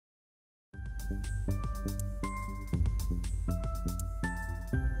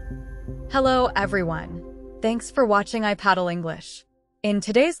Hello, everyone. Thanks for watching iPaddle English. In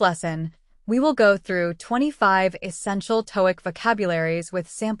today's lesson, we will go through 25 essential TOEIC vocabularies with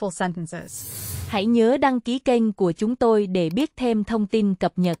sample sentences. Hãy nhớ đăng ký kênh của chúng tôi để biết thêm thông tin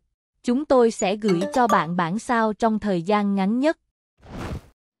cập nhật. Chúng tôi sẽ gửi cho bạn bản sao trong thời gian ngắn nhất.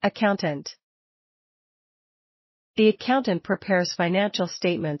 Accountant. The accountant prepares financial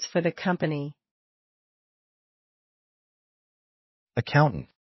statements for the company. Accountant.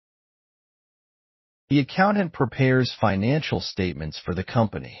 The accountant prepares financial statements for the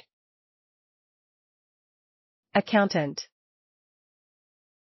company. Accountant.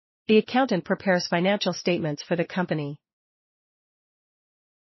 The accountant prepares financial statements for the company.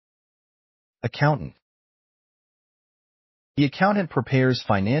 Accountant. The accountant prepares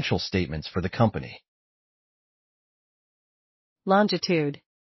financial statements for the company. Longitude.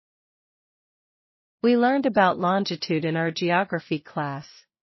 We learned about longitude in our geography class.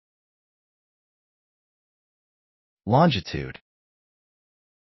 Longitude.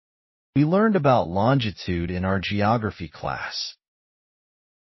 We learned about longitude in our geography class.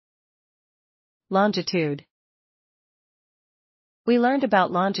 Longitude. We learned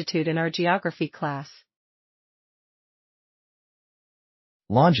about longitude in our geography class.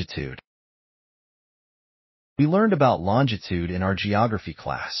 Longitude. We learned about longitude in our geography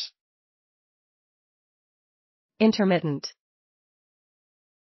class. Intermittent.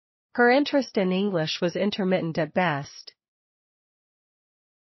 Her interest in English was intermittent at best.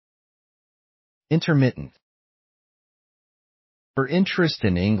 Intermittent. Her interest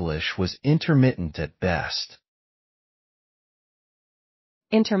in English was intermittent at best.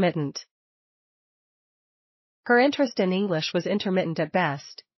 Intermittent. Her interest in English was intermittent at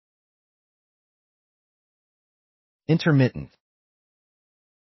best. Intermittent.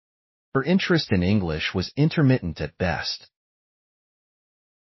 Her interest in English was intermittent at best.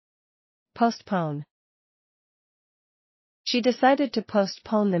 Postpone. She decided to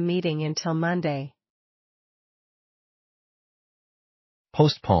postpone the meeting until Monday.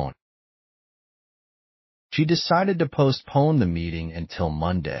 Postpone. She decided to postpone the meeting until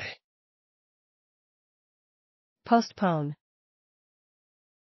Monday. Postpone.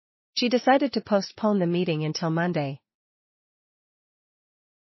 She decided to postpone the meeting until Monday.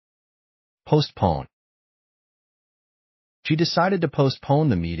 Postpone. She decided to postpone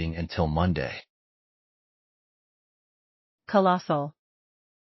the meeting until Monday. Colossal.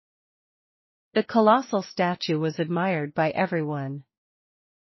 The colossal statue was admired by everyone.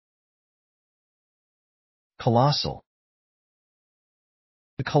 Colossal.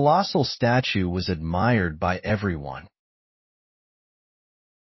 The colossal statue was admired by everyone.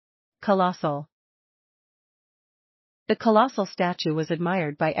 Colossal. The colossal statue was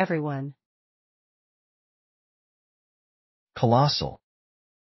admired by everyone. Colossal.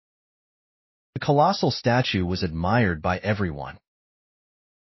 The colossal statue was admired by everyone.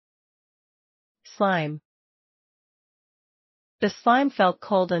 Slime. The slime felt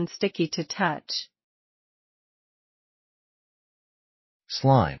cold and sticky to touch.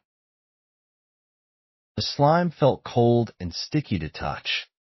 Slime. The slime felt cold and sticky to touch.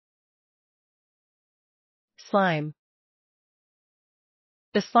 Slime.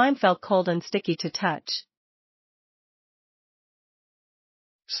 The slime felt cold and sticky to touch.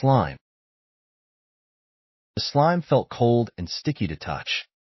 Slime. The slime felt cold and sticky to touch.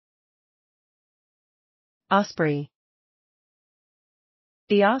 Osprey.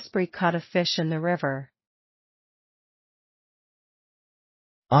 The osprey caught a fish in the river.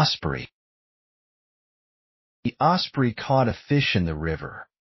 Osprey. The osprey caught a fish in the river.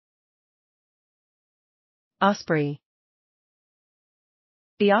 Osprey.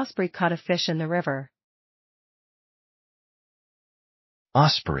 The osprey caught a fish in the river.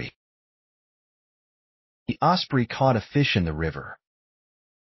 Osprey. The osprey caught a fish in the river.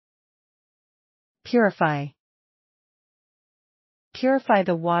 Purify. Purify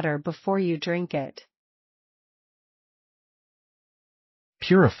the water before you drink it.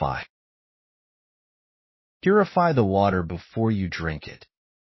 Purify. Purify the water before you drink it.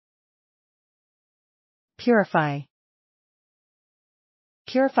 Purify.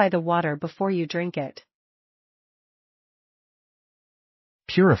 Purify the water before you drink it.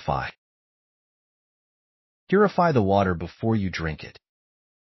 Purify. Purify the water before you drink it.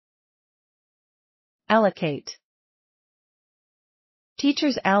 Allocate.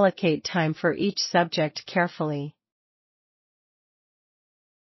 Teachers allocate time for each subject carefully.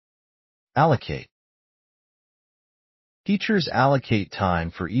 Allocate. Teachers allocate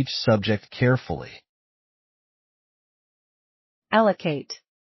time for each subject carefully. Allocate.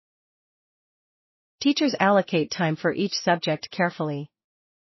 Teachers allocate time for each subject carefully.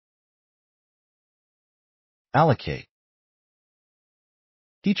 Allocate.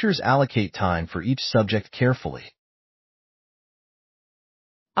 Teachers allocate time for each subject carefully.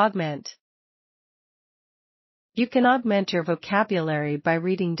 Augment. You can augment your vocabulary by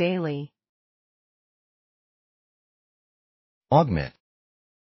reading daily. Augment.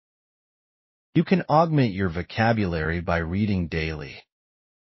 You can augment your vocabulary by reading daily.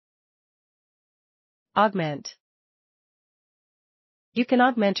 Augment. You can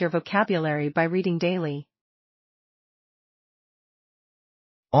augment your vocabulary by reading daily.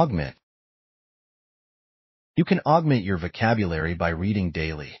 Augment. You can augment your vocabulary by reading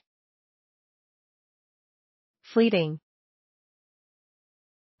daily. Fleeting.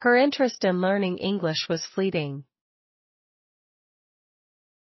 Her interest in learning English was fleeting.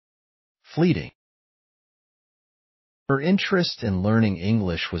 Fleeting. Her interest in learning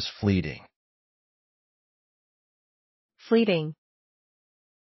English was fleeting. Fleeting.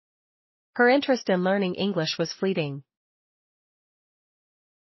 Her interest in learning English was fleeting.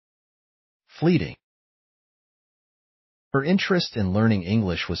 Fleeting. Her interest in learning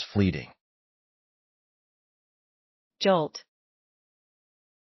English was fleeting. Jolt.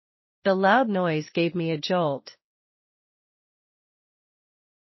 The loud noise gave me a jolt.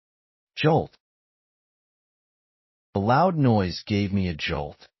 Jolt. The loud noise gave me a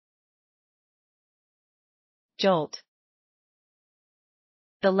jolt. Jolt.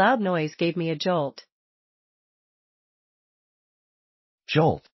 The loud noise gave me a jolt.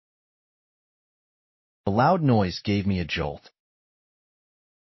 Jolt. The loud noise gave me a jolt.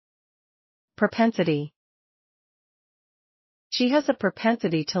 Propensity. She has a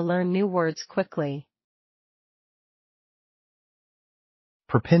propensity to learn new words quickly.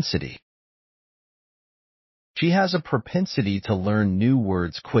 Propensity. She has a propensity to learn new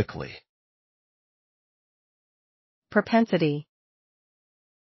words quickly. Propensity.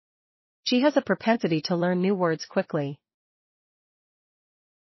 She has a propensity to learn new words quickly.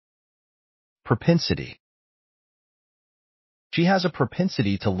 Propensity. She has a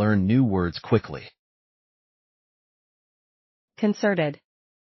propensity to learn new words quickly. Concerted.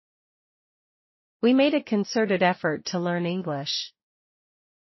 We made a concerted effort to learn English.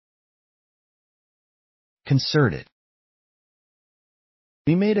 Concerted.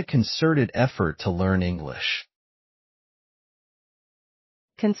 We made a concerted effort to learn English.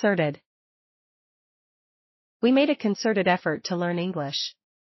 Concerted. We made a concerted effort to learn English.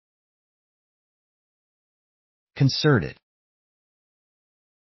 Concerted.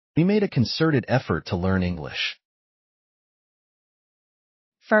 We made a concerted effort to learn English.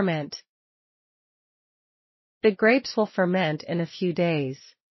 Ferment. The grapes will ferment in a few days.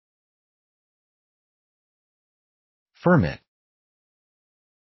 Ferment.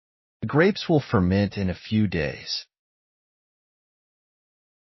 The grapes will ferment in a few days.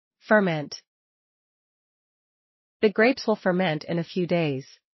 Ferment. The grapes will ferment in a few days.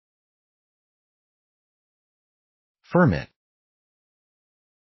 Ferment.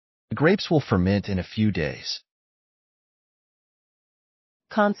 The grapes will ferment in a few days.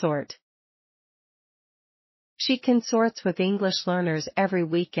 Consort. She consorts with English learners every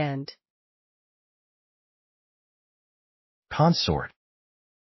weekend. Consort.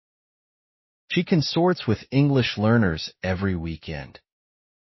 She consorts with English learners every weekend.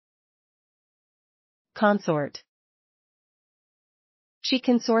 Consort. She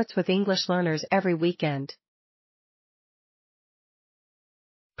consorts with English learners every weekend.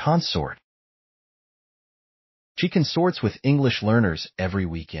 Consort. She consorts with English learners every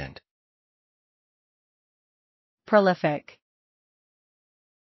weekend. Prolific.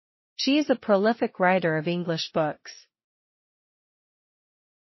 She is a prolific writer of English books.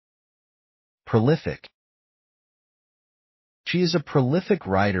 Prolific. She is a prolific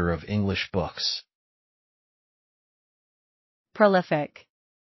writer of English books. Prolific.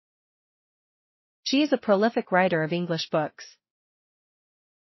 She is a prolific writer of English books.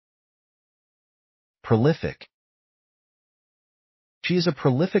 Prolific. She is a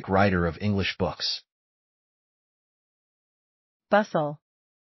prolific writer of English books. Bustle.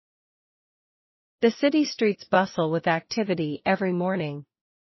 The city streets bustle with activity every morning.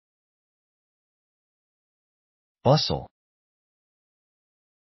 Bustle.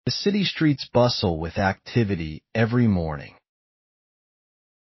 The city streets bustle with activity every morning.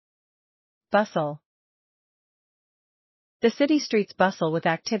 Bustle. The city streets bustle with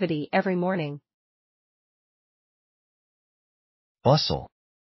activity every morning. Bustle.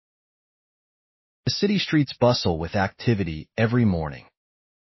 The city streets bustle with activity every morning.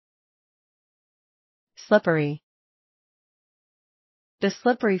 Slippery. The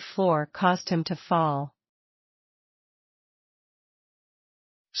slippery floor caused him to fall.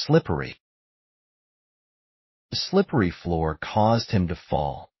 Slippery. The slippery floor caused him to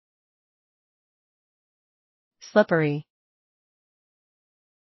fall. Slippery.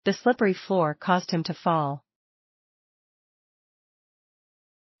 The slippery floor caused him to fall.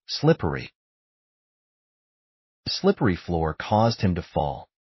 Slippery. The slippery floor caused him to fall.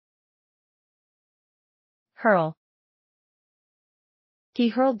 Hurl. He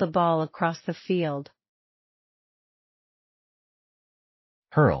hurled the ball across the field.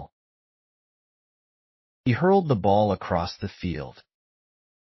 Hurl. He hurled the ball across the field.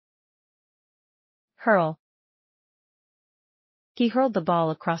 Hurl. He hurled the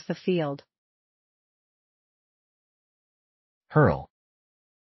ball across the field. Hurl.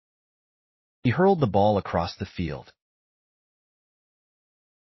 He hurled the ball across the field.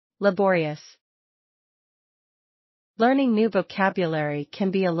 Laborious. Learning new vocabulary can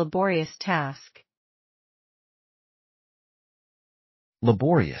be a laborious task.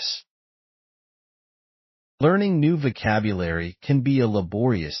 Laborious. Learning new vocabulary can be a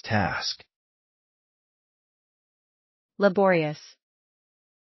laborious task. Laborious.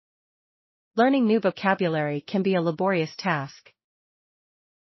 Learning new vocabulary can be a laborious task.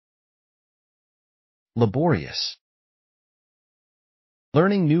 Laborious.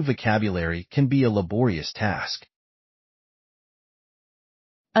 Learning new vocabulary can be a laborious task.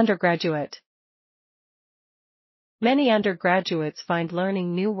 Undergraduate. Many undergraduates find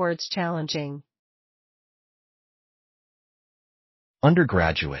learning new words challenging.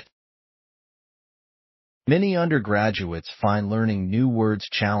 Undergraduate. Many undergraduates find learning new words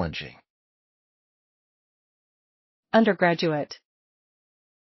challenging. Undergraduate.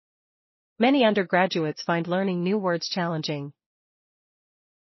 Many undergraduates find learning new words challenging.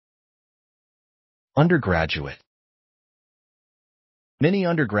 Undergraduate. Many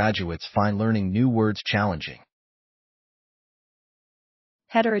undergraduates find learning new words challenging.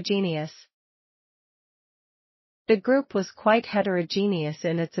 Heterogeneous. The group was quite heterogeneous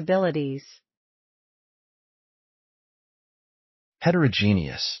in its abilities.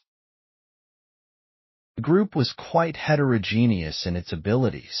 Heterogeneous. The group was quite heterogeneous in its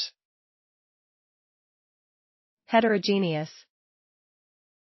abilities. Heterogeneous.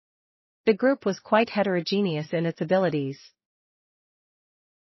 The group was quite heterogeneous in its abilities.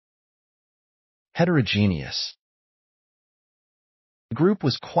 Heterogeneous. The group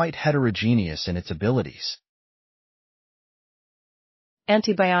was quite heterogeneous in its abilities.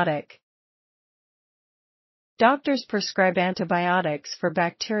 Antibiotic. Doctors prescribe antibiotics for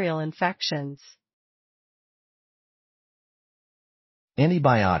bacterial infections.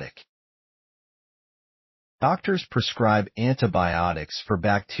 Antibiotic. Doctors prescribe antibiotics for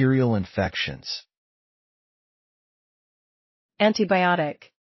bacterial infections.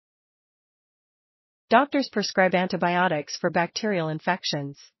 Antibiotic. Doctors prescribe antibiotics for bacterial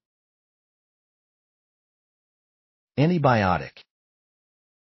infections. Antibiotic.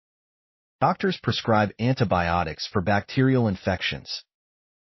 Doctors prescribe antibiotics for bacterial infections.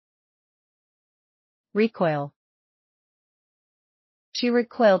 Recoil. She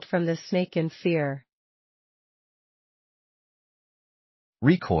recoiled from the snake in fear.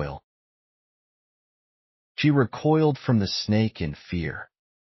 Recoil. She recoiled from the snake in fear.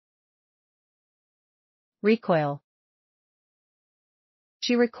 Recoil.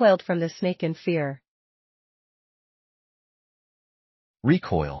 She recoiled from the snake in fear.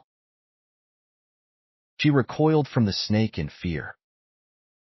 Recoil. She recoiled from the snake in fear.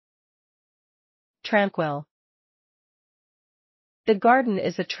 Tranquil. The garden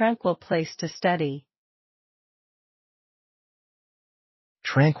is a tranquil place to study.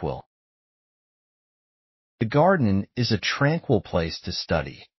 Tranquil. The garden is a tranquil place to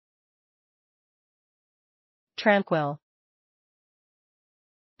study. Tranquil.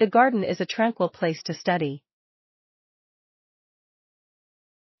 The garden is a tranquil place to study.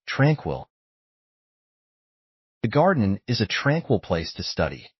 Tranquil. The garden is a tranquil place to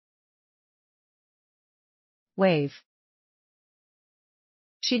study. Waive.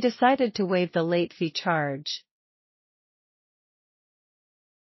 She decided to waive the late fee charge.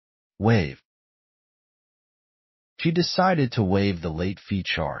 Waive. She decided to waive the late fee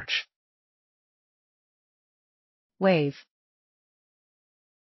charge. Waive.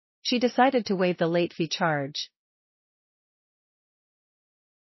 She decided to waive the late fee charge.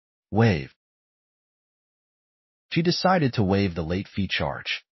 Waive. She decided to waive the late fee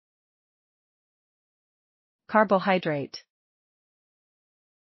charge. Carbohydrate.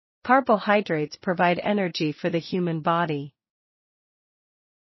 Carbohydrates provide energy for the human body.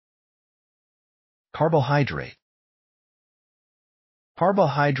 Carbohydrate.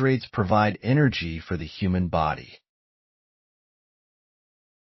 Carbohydrates provide energy for the human body.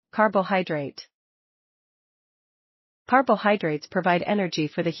 Carbohydrate. Carbohydrates provide energy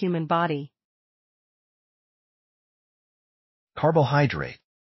for the human body. Carbohydrate.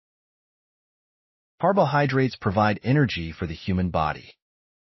 Carbohydrates provide energy for the human body.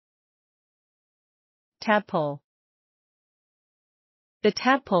 Tadpole. The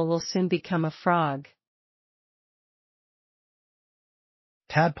tadpole will soon become a frog.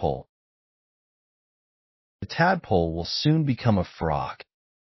 Tadpole. The tadpole will soon become a frog.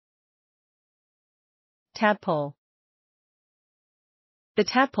 Tadpole. The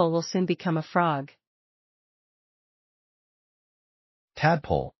tadpole will soon become a frog.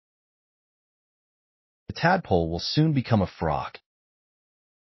 Tadpole. The tadpole will soon become a frog.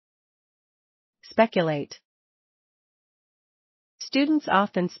 Speculate. Students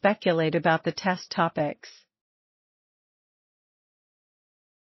often speculate about the test topics.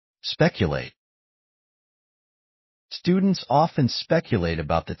 Speculate. Students often speculate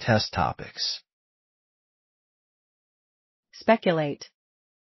about the test topics. Speculate.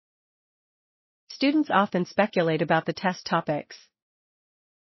 Students often speculate about the test topics.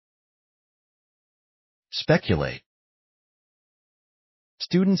 Speculate.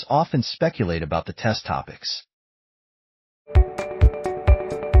 Students often speculate about the test topics.